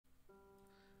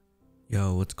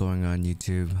Yo, what's going on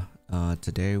YouTube?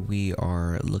 Today we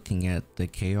are looking at the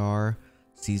KR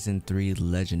Season 3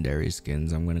 Legendary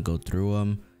skins. I'm going to go through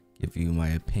them, give you my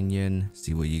opinion,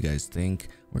 see what you guys think.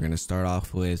 We're going to start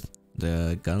off with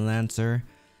the Gunlancer.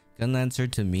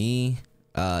 Gunlancer to me,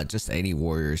 just any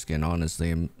warrior skin,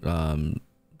 honestly.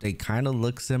 They kind of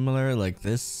look similar. Like,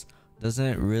 this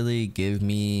doesn't really give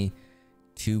me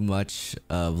too much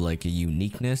of like a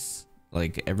uniqueness.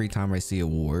 Like, every time I see a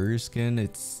warrior skin,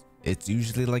 it's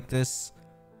usually like this.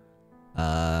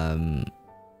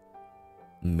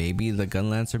 Maybe the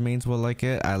Gunlancer mains will like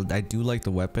it. I do like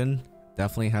the weapon.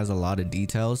 Definitely has a lot of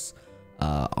details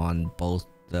on both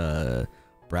the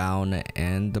brown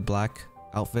and the black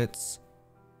outfits.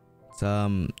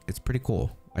 It's pretty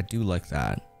cool. I do like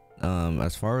that.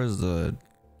 As far as the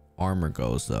armor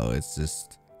goes though, it's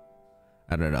just,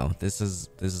 I don't know. This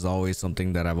is always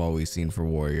something that I've always seen for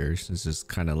warriors. It's just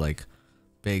kind of like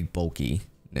big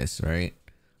bulkiness, right?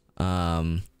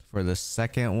 For the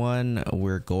second one,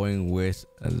 we're going with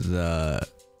the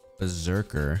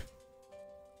Berserker,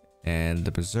 and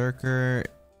the Berserker,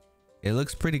 it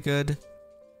looks pretty good.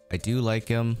 I do like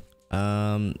him.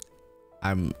 I'm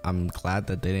glad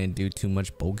that they didn't do too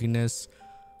much bulkiness.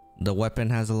 The weapon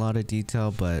has a lot of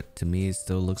detail, but to me it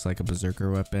still looks like a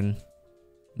Berserker weapon.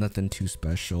 Nothing too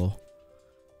special.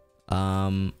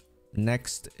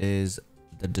 Next is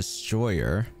the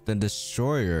Destroyer. The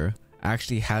Destroyer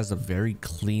actually has a very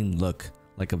clean look,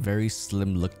 like a very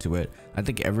slim look to it. I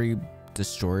think every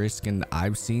Destroyer skin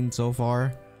I've seen so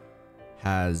far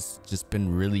has just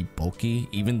been really bulky.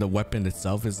 Even the weapon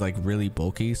itself is like really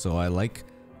bulky, so I like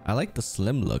the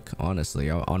slim look,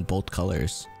 honestly, on both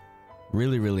colors.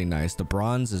 Really nice. The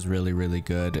bronze is really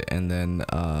good, and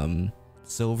then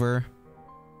silver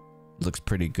looks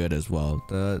pretty good as well.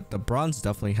 The bronze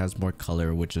definitely has more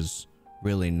color, which is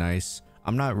really nice.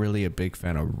 I'm not really a big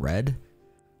fan of red,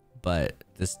 but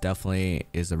this definitely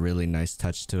is a really nice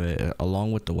touch to it,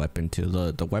 along with the weapon too.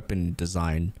 The weapon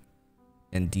design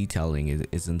and detailing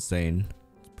is insane.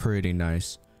 It's pretty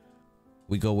nice.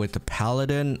 We go with the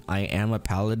Paladin. I am a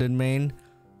Paladin main,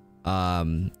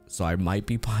 so I might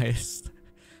be biased,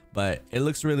 but it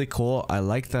looks really cool. I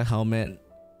like the helmet.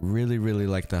 Really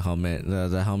like the helmet.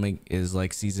 The helmet is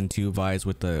like season 2 vibes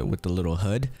with the little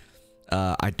hood.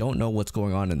 I don't know what's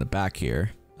going on in the back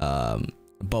here,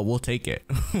 but we'll take it.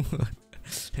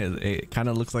 It kind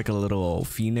of looks like a little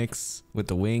phoenix with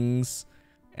the wings,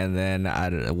 and then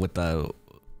with the,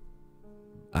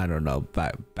 I don't know,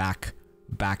 back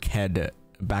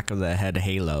of the head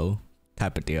halo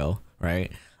type of deal,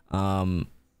 right?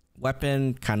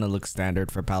 Weapon kind of looks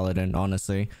standard for Paladin,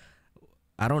 honestly.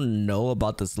 I don't know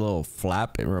about this little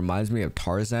flap. It reminds me of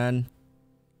Tarzan.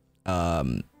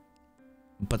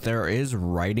 But there is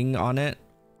writing on it.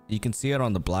 You can see it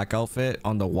on the black outfit.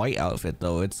 On the white outfit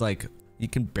though, it's like you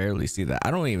can barely see that. I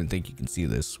don't even think you can see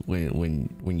this when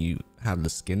you have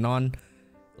the skin on,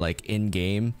 like in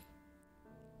game.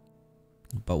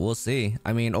 But we'll see.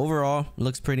 I mean, overall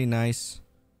looks pretty nice.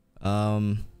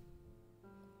 Yeah,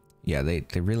 they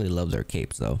really love their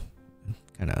capes though.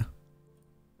 Kind of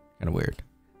weird.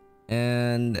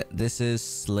 And this is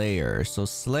Slayer. So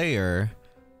Slayer,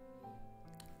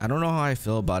 I don't know how I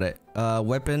feel about it.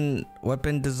 Weapon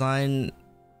design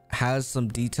has some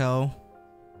detail,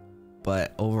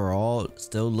 but overall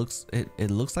still looks,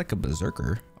 it looks like a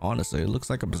Berserker. Honestly, it looks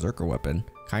like a Berserker weapon,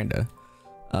 kinda.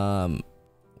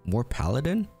 More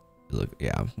Paladin?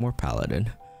 Yeah, more Paladin.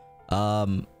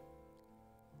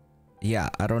 Yeah,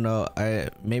 I don't know.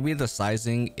 Maybe the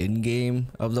sizing in game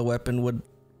of the weapon would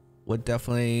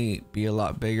definitely be a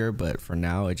lot bigger, but for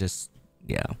now it just,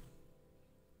 yeah,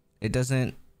 it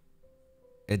doesn't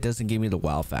give me the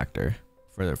wow factor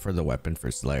for the weapon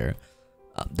for Slayer.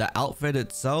 The outfit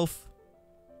itself,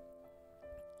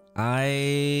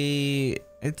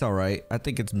 it's all right. I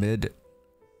think it's mid,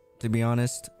 to be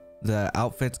honest. The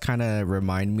outfits kind of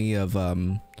remind me of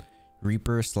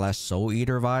Reaper / Soul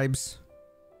Eater vibes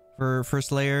for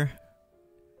Slayer.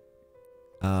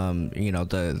 You know,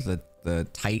 the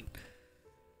tight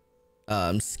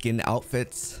skin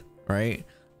outfits, right?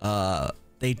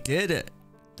 They did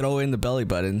throw in the belly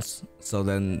buttons, so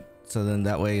then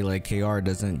that way like KR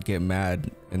doesn't get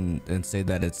mad and say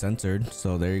that it's censored.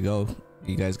 So there you go,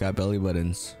 you guys got belly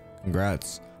buttons.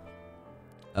 Congrats.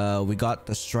 We got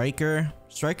the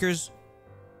Striker's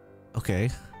okay,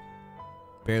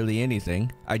 barely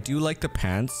anything. I do like the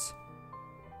pants,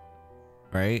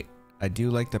 right? I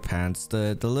do like the pants.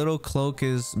 The little cloak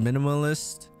is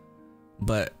minimalist,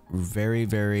 but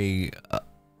very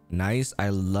nice. I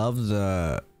love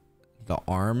the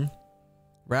arm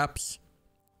wraps.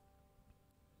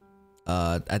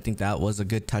 I think that was a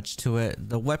good touch to it.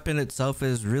 The weapon itself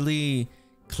is really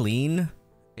clean.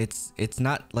 It's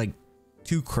not like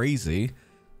too crazy,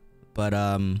 but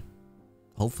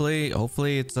hopefully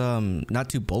it's not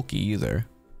too bulky either.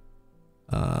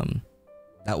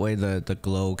 That way the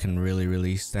glow can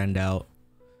really stand out.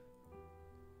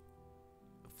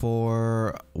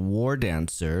 For War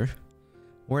Dancer's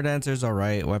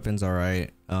alright, weapon's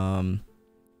alright. I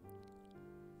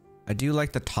do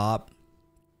like the top.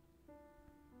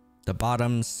 The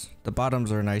bottoms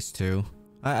are nice too.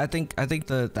 I think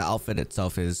the outfit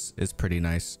itself is pretty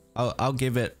nice. I'll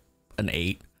give it an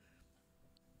 8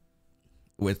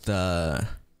 with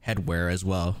headwear as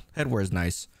well. Headwear is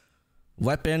nice.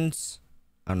 Weapons,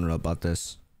 I don't know about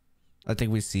this. I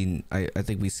think we've seen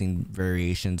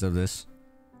variations of this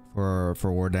for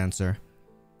War Dancer.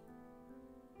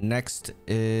 Next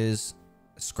is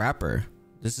Scrapper.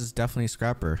 This is definitely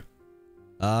Scrapper.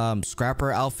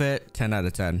 Scrapper outfit, 10 out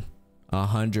of 10.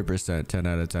 100% 10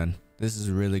 out of 10. This is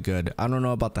really good. I don't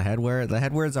know about the headwear. The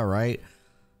headwear is alright.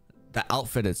 The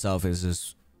outfit itself is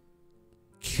just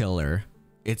killer.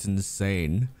 It's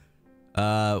insane.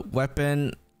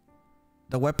 Weapon.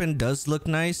 The weapon does look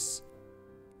nice.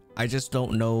 I just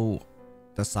don't know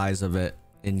the size of it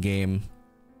in game.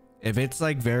 If it's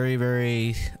like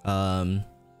very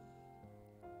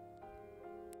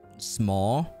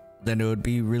small, then it would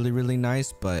be really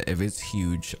nice. But if it's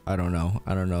huge, I don't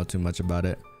know too much about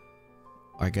it.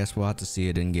 I guess we'll have to see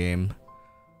it in game.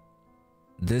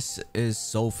 This is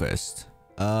Soulfist.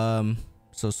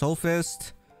 So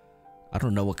Soulfist, I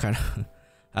don't know what kind of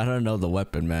I don't know the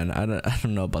weapon, man. I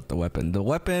don't know about the weapon. The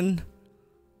weapon,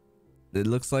 it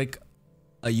looks like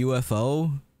a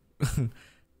UFO.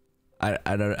 I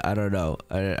don't know.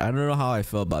 I don't know how I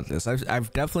feel about this.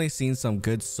 I've definitely seen some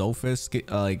good Soulfist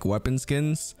like weapon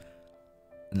skins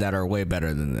that are way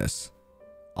better than this.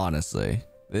 Honestly,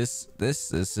 this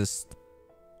is just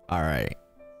all right.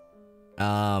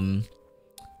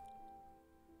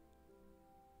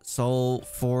 So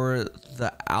for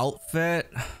the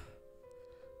outfit,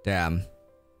 damn,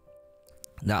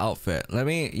 the outfit.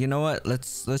 You know what?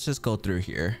 Let's just go through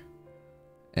here,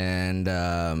 and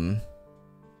I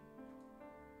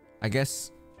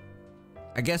guess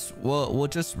we'll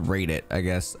just rate it. I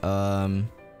guess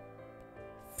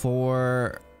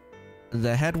for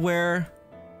the headwear,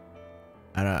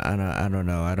 I don't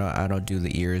know. I don't do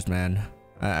the ears, man.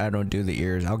 I don't do the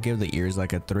ears. I'll give the ears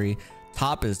like a 3.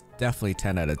 Top is definitely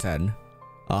 10 out of 10.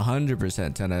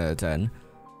 100% 10 out of 10.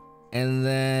 And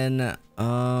then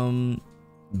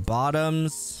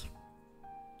bottoms,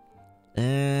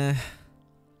 I'll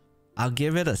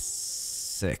give it a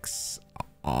 6.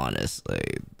 Honestly,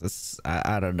 this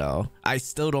I don't know. I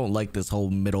still don't like this whole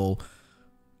middle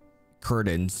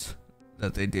curtains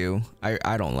that they do.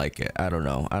 I don't like it. I don't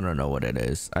know what it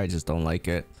is. I just don't like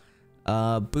it.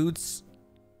 Boots,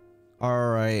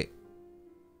 all right.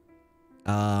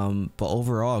 But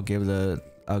overall, I'll give the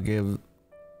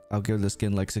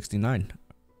skin like 69.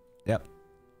 Yep.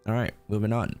 All right,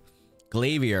 moving on.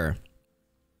 Glavier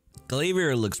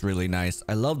looks really nice.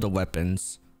 I love the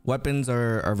weapons. Weapons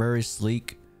are very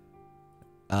sleek,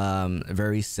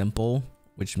 very simple,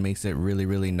 which makes it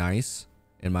really nice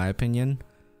in my opinion.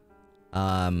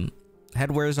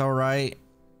 Headwear is all right.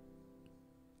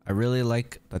 I really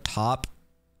like the top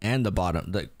and the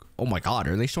bottom. Oh my god,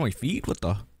 are they showing feet? What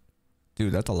the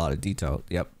dude, that's a lot of detail.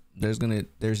 Yep, there's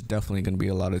definitely gonna be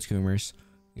a lot of tumors.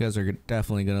 You guys are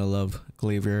definitely gonna love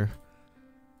Glavier.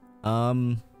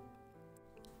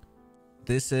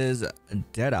 This is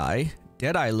Deadeye.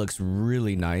 Deadeye looks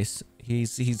really nice.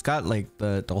 He's got like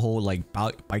the whole like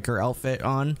biker outfit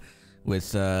on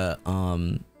with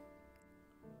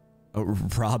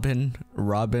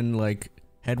Robin like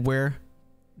headwear,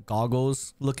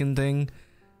 goggles looking thing.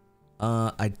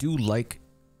 I do like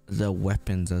the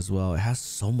weapons as well. It has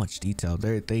so much detail.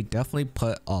 They definitely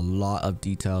put a lot of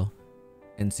detail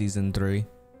in season 3.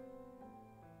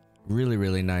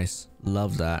 Really nice.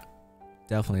 Love that.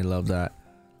 Definitely love that.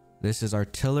 This is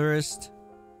Artillerist.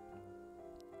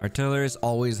 Artillerist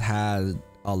always has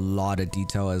a lot of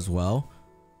detail as well.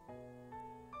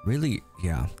 Really,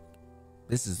 yeah.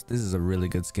 This is a really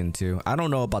good skin too. I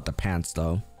don't know about the pants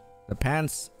though. The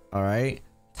pants, all right.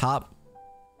 Top,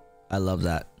 I love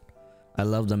that. I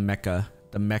love the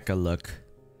mecha look.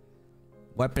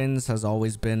 Weapons has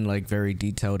always been like very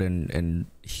detailed and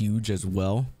huge as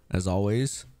well as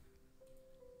always.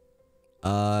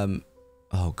 Oh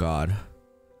god.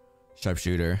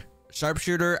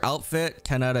 Sharpshooter outfit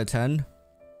 10 out of 10.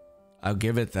 I'll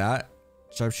give it that.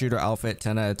 Sharpshooter outfit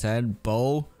 10 out of 10.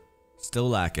 Bow still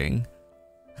lacking.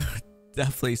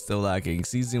 Definitely still lacking.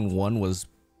 Season 1 was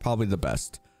probably the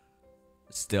best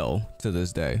still to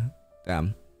this day.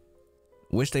 Damn.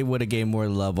 Wish they would have gave more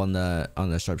love on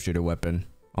the sharpshooter weapon,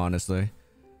 honestly.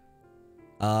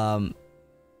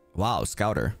 Wow,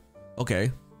 Scouter.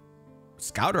 Okay.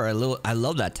 Scouter, I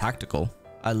love that tactical.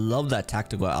 I love that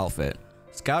tactical outfit.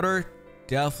 Scouter,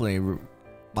 definitely.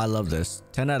 I love this.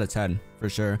 10 out of 10 for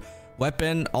sure.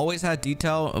 Weapon always had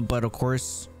detail, but of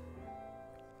course,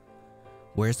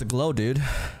 where's the glow, dude?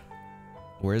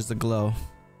 Where's the glow?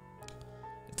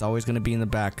 It's always gonna be in the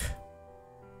back.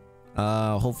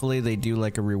 Hopefully they do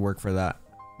like a rework for that,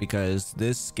 because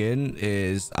this skin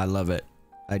is, I love it.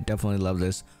 I definitely love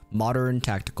this. Modern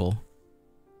tactical,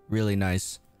 really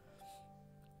nice.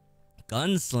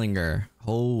 Gunslinger,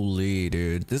 holy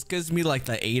dude, this gives me like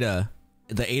the Ada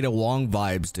Wong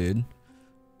vibes, dude.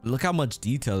 Look how much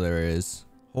detail there is.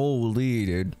 Holy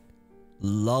dude,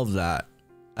 love that.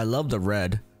 I love the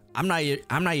red. I'm not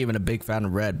even a big fan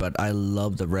of red, but I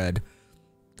love the red.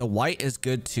 The white is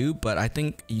good too, but I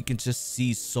think you can just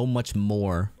see so much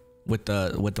more with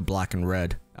the black and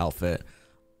red outfit.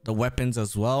 The weapons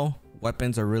as well.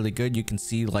 Weapons are really good. You can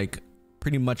see like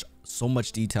pretty much so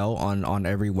much detail on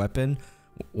every weapon,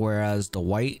 whereas the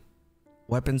white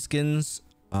weapon skins,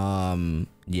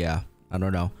 yeah, I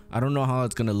don't know how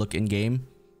it's gonna look in game,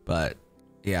 but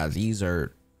yeah, these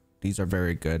are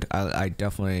very good. I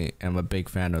definitely am a big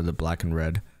fan of the black and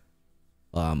red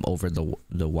over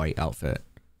the white outfit.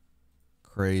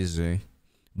 Crazy.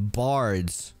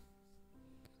 Bards,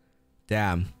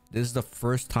 damn, this is the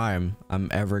first time I'm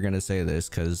ever gonna say this,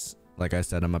 because like I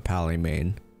said, I'm a Pally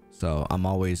main, so I'm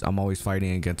always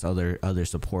fighting against other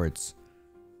supports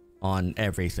on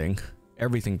everything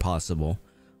possible.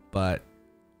 But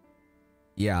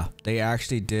yeah, they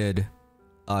actually did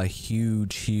a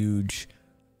huge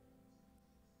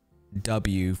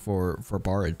W for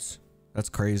Bards. That's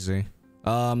crazy.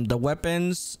 The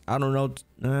weapons, I don't know.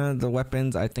 The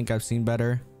weapons, I think I've seen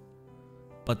better,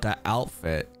 but the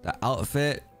outfit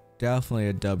definitely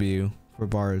a W for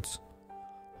Bards.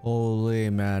 Holy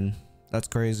man, that's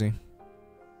crazy.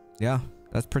 Yeah,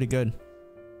 that's pretty good.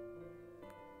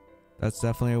 That's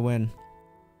definitely a win.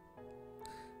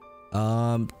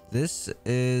 This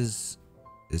is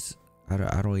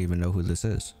I don't even know who this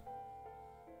is.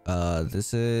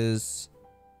 This is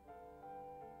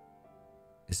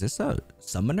this a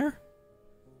summoner?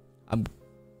 I'm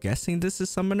guessing this is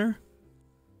summoner.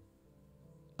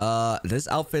 This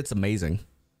outfit's amazing.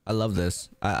 I love this.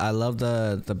 I love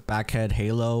the backhead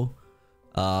halo.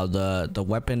 The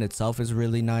weapon itself is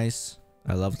really nice.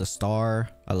 I love the star.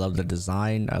 I love the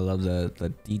design. I love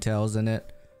the details in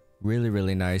it.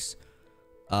 Really nice.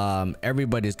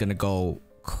 Everybody's gonna go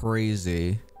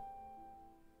crazy.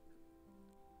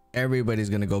 Everybody's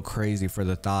gonna go crazy for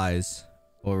the thighs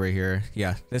over here.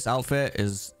 Yeah, this outfit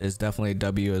is definitely a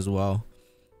W as well.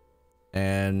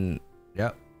 And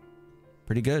yep,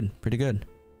 pretty good.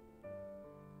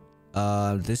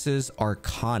 This is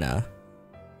Arcana.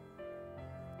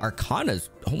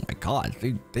 Arcana's, oh my god,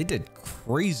 they did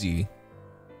crazy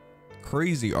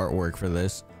artwork for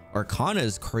this. Arcana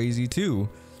is crazy too.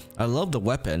 I love the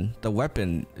weapon. The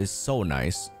weapon is so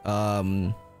nice.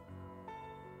 And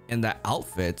the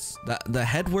outfits, the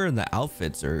headwear and the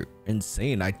outfits are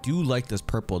insane. I do like this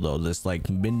purple though, this like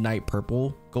midnight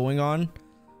purple going on.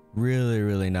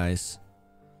 Really nice.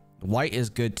 White is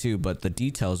good too, but the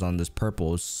details on this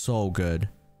purple is so good.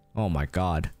 Oh my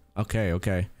god.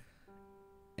 Okay.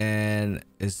 And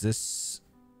is this,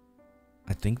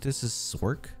 I think this is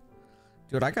Sork.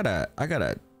 Dude, I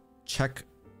gotta check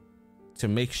to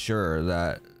make sure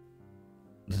that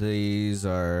these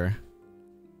are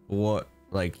what,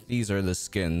 like these are the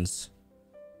skins.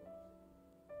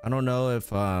 I don't know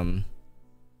if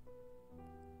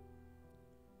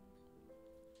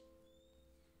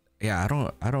yeah, I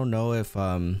don't know if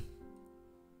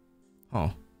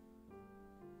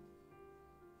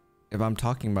if I'm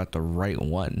talking about the right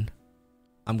one.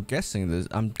 I'm guessing this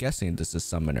is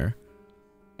Summoner,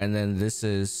 and then this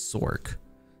is Sork.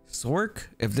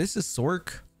 If this is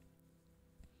Sork,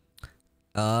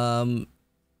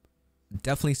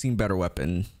 definitely seen better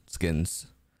weapon skins.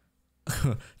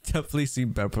 Definitely seen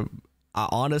better.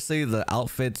 Honestly, the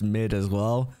outfit's mid as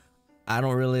well. I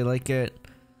don't really like it.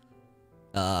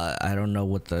 I don't know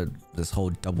what this whole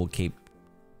double cape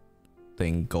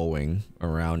thing going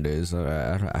around is.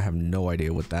 I have no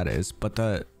idea what that is. But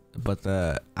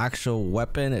the actual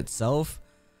weapon itself,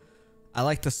 I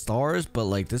like the stars, but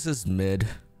like this is mid.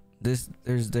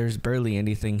 There's barely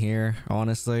anything here,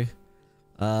 honestly.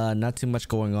 Not too much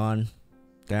going on.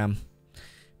 Damn.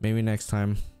 Maybe next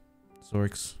time.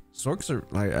 Sorks are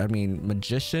like, I mean,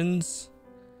 magicians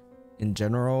in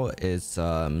general is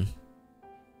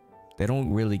they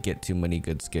don't really get too many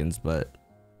good skins, but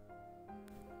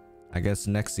I guess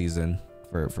next season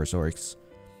for Zorks.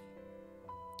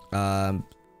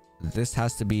 This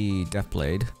has to be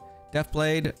Deathblade.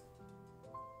 Deathblade.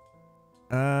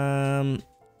 God,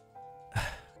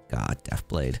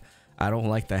 Deathblade. I don't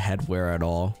like the headwear at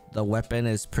all. The weapon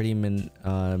is pretty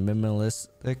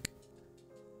minimalistic.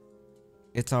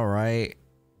 It's all right.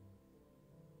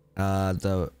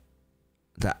 The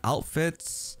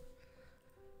outfits,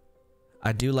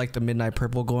 I do like the midnight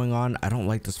purple going on. I don't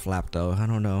like this flap though. I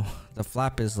don't know. The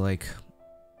flap is like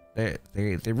they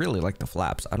really like the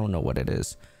flaps. I don't know what it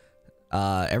is.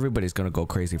 Everybody's gonna go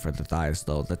crazy for the thighs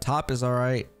though. The top is all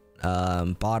right.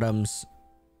 Bottoms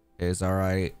is all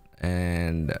right,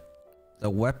 and the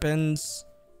weapons,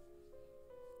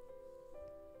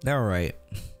 they're all right.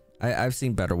 I've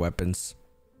seen better weapons.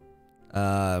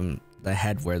 The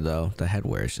headwear though, the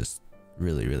headwear is just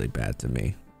really bad to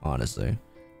me, honestly.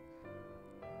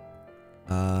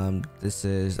 This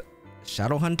is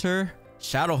Shadowhunter.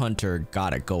 Shadowhunter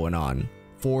got it going on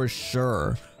for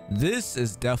sure. This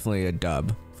is definitely a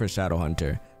dub for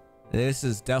Shadowhunter. This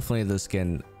is definitely the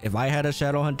skin. If I had a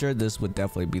Shadowhunter, this would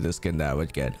definitely be the skin that I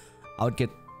would get. I would get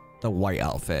the white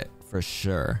outfit for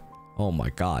sure. Oh my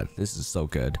god, this is so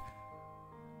good.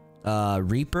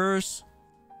 Reapers,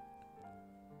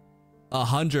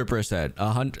 100%,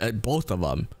 100, both of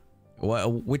them.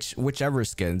 Whichever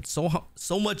skin. So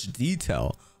much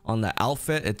detail on the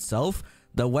outfit itself.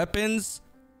 The weapons,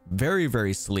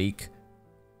 very sleek.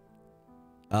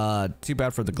 Too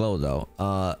bad for the glow though.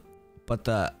 But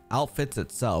the outfits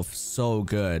itself, so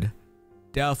good.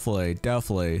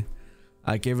 Definitely.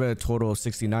 I give it a total of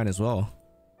 69 as well.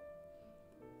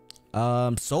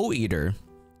 Soul Eater.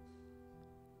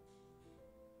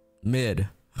 Mid.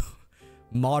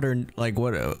 Modern, like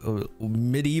what,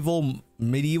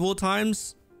 medieval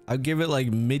times. I give it like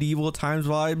medieval times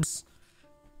vibes.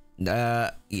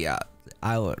 Yeah,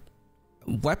 I would.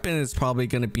 Weapon is probably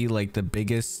gonna be like the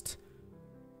biggest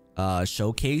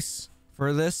showcase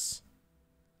for this,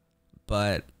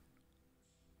 but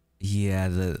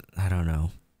yeah, I don't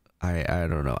know. I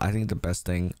don't know. I think the best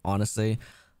thing, honestly,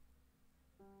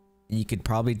 you could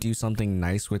probably do something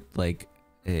nice with, like,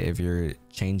 if you're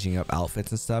changing up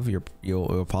outfits and stuff,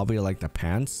 you'll probably like the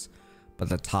pants, but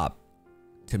the top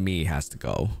to me has to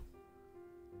go.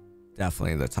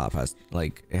 Definitely the top has,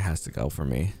 like, it has to go for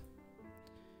me.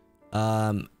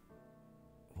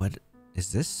 What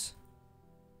is this?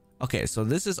 Okay, so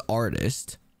this is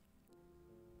Artist.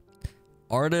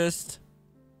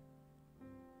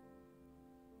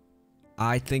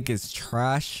 I think it's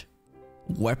trash.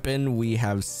 Weapon, we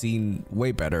have seen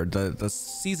way better. The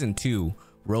season 2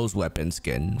 Rose weapon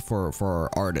skin for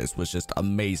Artist was just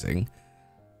amazing.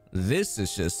 This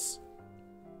is just,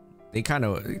 they kind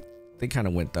of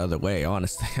went the other way,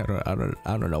 honestly. I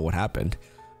don't know what happened.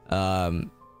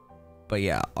 But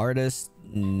yeah, Artist,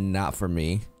 not for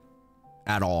me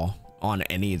at all on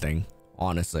anything,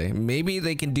 honestly. Maybe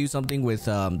they can do something with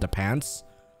the pants.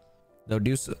 They'll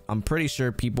do, I'm pretty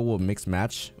sure people will mix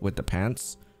match with the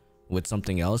pants with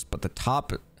something else, but the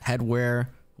top, headwear,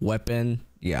 weapon,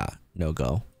 yeah, no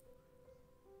go.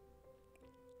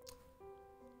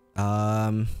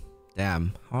 Damn,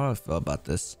 how do I feel about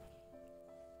this?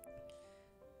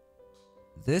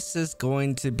 This is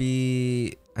going to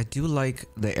be, I do like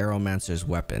the Aeromancer's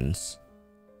weapons.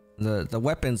 The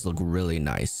weapons look really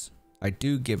nice. I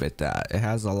do give it that. It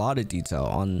has a lot of detail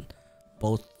on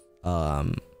both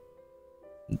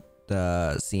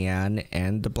the cyan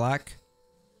and the black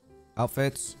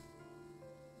outfits,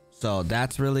 so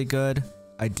that's really good.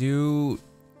 I don't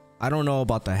know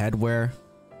about the headwear.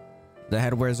 The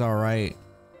headwear's all right,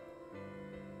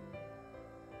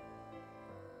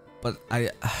 but I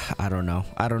don't know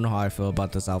how I feel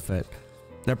about this outfit.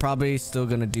 They're probably still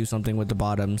gonna do something with the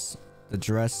bottoms. The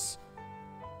dress,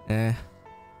 but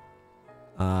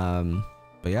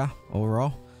yeah,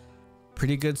 overall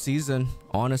pretty good season,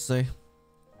 honestly.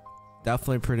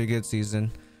 Definitely pretty good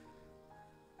season.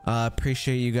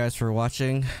 Appreciate you guys for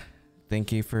watching.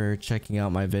 Thank you for checking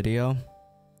out my video,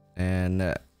 and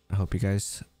I hope you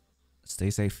guys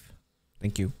stay safe.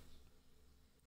 Thank you.